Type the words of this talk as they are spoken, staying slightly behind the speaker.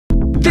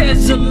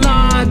There's a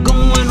lie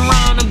going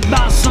round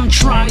about some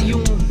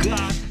triune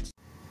God.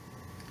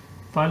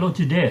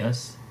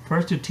 Philojudaeus,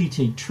 first to teach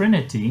a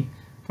Trinity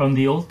from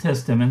the Old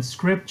Testament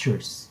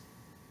scriptures.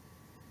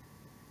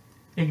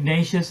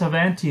 Ignatius of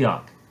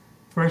Antioch,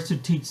 first to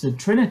teach the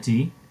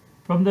Trinity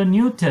from the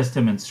New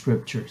Testament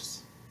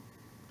scriptures.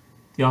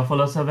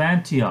 Theophilus of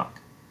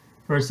Antioch,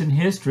 first in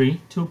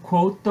history to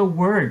quote the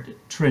word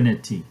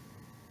Trinity.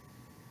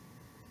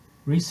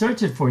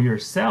 Research it for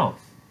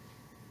yourself.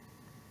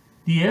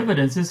 The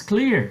evidence is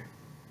clear.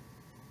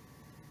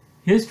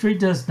 History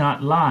does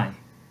not lie.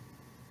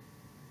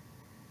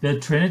 The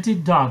Trinity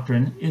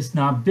doctrine is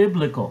not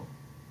biblical.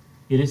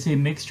 It is a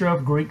mixture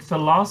of Greek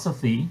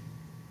philosophy,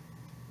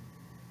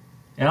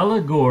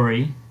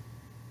 allegory,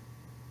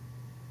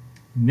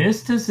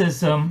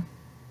 mysticism,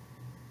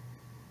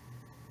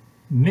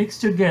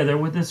 mixed together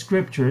with the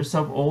scriptures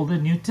of Old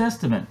and New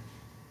Testament.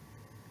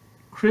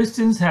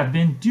 Christians have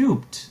been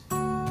duped.